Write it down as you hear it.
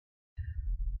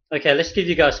Okay, let's give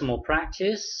you guys some more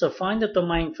practice. So find the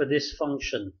domain for this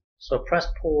function. So press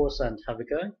pause and have a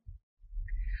go.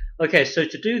 Okay, so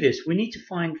to do this, we need to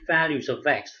find values of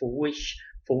x for which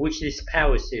this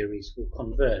power series will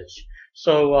converge.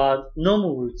 So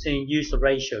normal routine, use the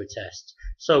ratio test.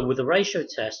 So with the ratio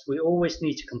test, we always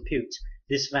need to compute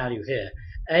this value here,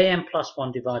 an plus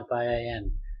 1 divided by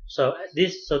an. So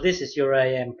this is your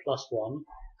an plus 1,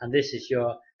 and this is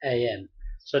your an.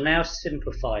 So now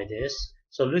simplify this.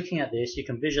 So looking at this, you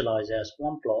can visualize it as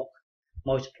one block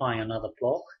multiplying another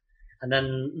block. And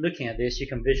then looking at this, you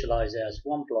can visualize it as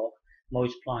one block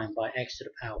multiplying by x to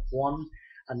the power of 1.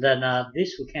 And then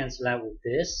this will cancel out with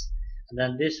this. And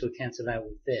then this will cancel out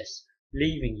with this,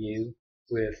 leaving you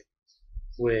with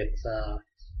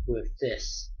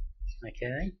this.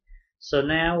 Okay. So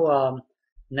now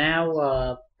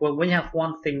when you have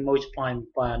one thing multiplying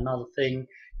by another thing,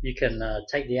 you can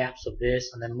take the apps of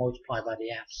this and then multiply by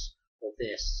the apps of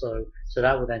this. So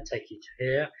that will then take you to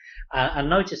here. And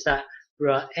notice that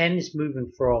n is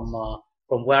moving from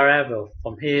wherever,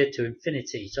 from here to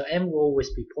infinity. So n will always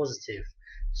be positive.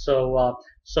 So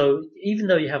even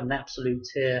though you have an absolute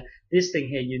here, this thing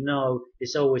here, you know,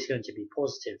 is always going to be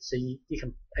positive. So you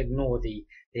can ignore the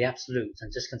absolute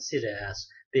and just consider it as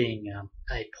being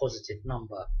a positive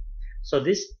number. So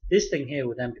this thing here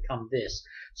will then become this.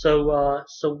 So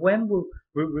when we'll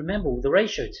remember with the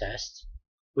ratio test,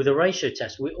 we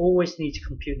always need to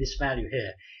compute this value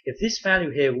here. If this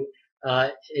value here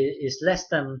is less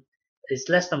than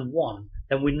 1,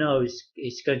 then we know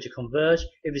it's going to converge.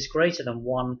 If it's greater than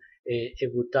 1,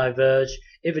 it will diverge.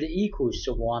 If it equals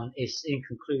to 1, it's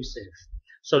inconclusive.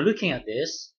 So looking at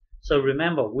this, so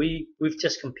remember we've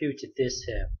just computed this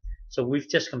here. So we've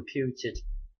just computed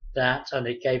that, and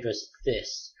it gave us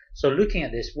this. So looking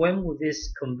at this, when will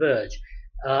this converge?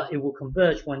 It will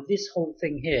converge when this whole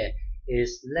thing here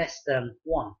is less than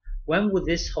 1. When will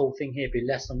this whole thing here be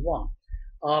less than 1?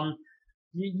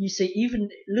 You see, even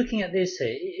looking at this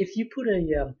here, if you put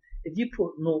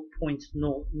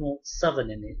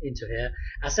 0.007 into here,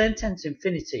 as n tends to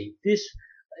infinity, this,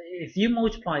 if you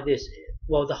multiply this,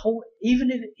 well, the whole,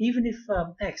 even if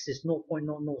x is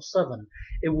 0.007,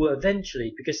 it will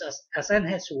eventually, because as n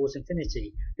heads towards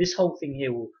infinity, this whole thing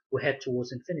here will head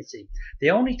towards infinity.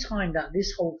 The only time that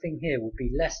this whole thing here will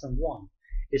be less than 1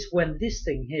 is when this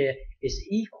thing here is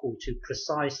equal to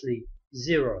precisely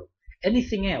 0.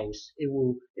 Anything else, the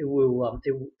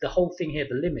whole thing here,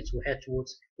 the limits will head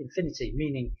towards infinity,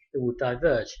 meaning it will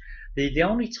diverge. The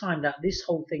only time that this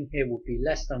whole thing here will be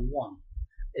less than 1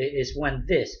 is when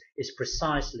this is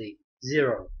precisely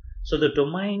 0. So the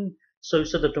domain,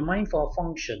 the domain for our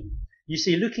function, you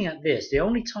see, looking at this, the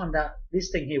only time that this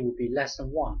thing here will be less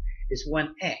than 1 is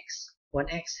when x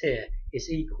here is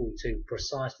equal to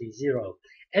precisely 0.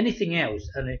 Anything else,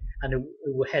 and it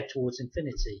will head towards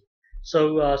infinity.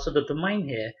 So the domain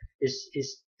here is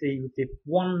the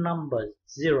one number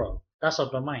 0. That's our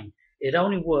domain. It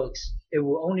only works. It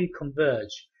will only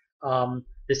converge.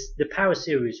 The power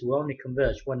series will only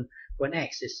converge when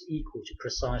x is equal to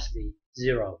precisely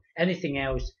 0. Anything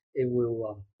else, it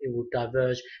will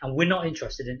diverge, and we're not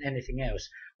interested in anything else.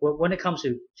 When it comes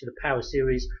to the power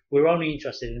series, we're only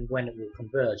interested in when it will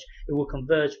converge. It will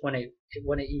converge when it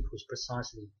equals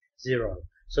precisely 0.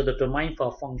 So the domain for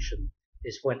our function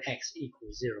is when x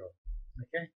equals 0.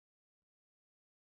 Okay.